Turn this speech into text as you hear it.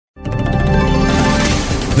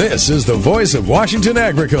This is the voice of Washington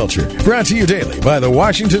agriculture, brought to you daily by the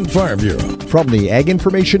Washington Farm Bureau. From the Ag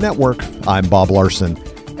Information Network, I'm Bob Larson.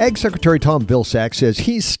 Ag Secretary Tom Vilsack says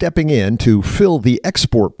he's stepping in to fill the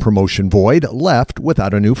export promotion void left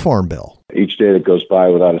without a new farm bill. Each day that goes by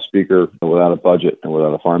without a speaker, without a budget, and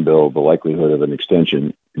without a farm bill, the likelihood of an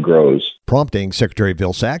extension grows. Prompting Secretary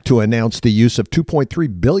Vilsack to announce the use of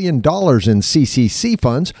 $2.3 billion in CCC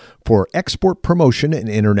funds for export promotion and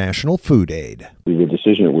international food aid. The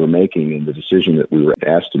decision that we're making and the decision that we were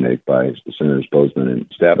asked to make by Senators Bozeman and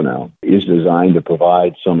Stabenow is designed to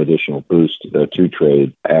provide some additional boost to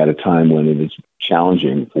trade at a time when it is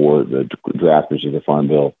challenging for the drafters of the Farm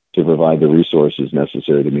Bill to provide the resources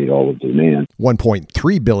necessary to meet all of the demand.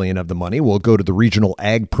 $1.3 billion of the money will go to the Regional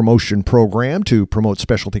Ag Promotion Program to promote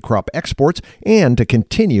specialty crop exports and to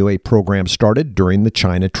continue a program started during the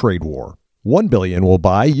China trade war. $1 billion will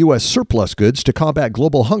buy U.S. surplus goods to combat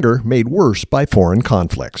global hunger made worse by foreign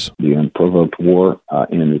conflicts. The unprovoked war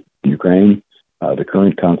in Ukraine, the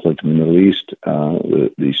current conflict in the Middle East,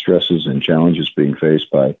 the stresses and challenges being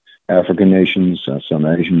faced by African nations, some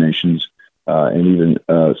Asian nations, and even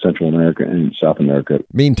Central America and South America.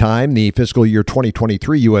 Meantime, the fiscal year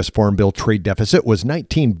 2023 U.S. Farm Bill trade deficit was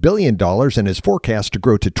 $19 billion and is forecast to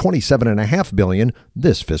grow to $27.5 billion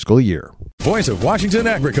this fiscal year. Voice of Washington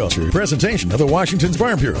agriculture, presentation of the Washington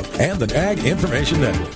Farm Bureau and the Ag Information Network.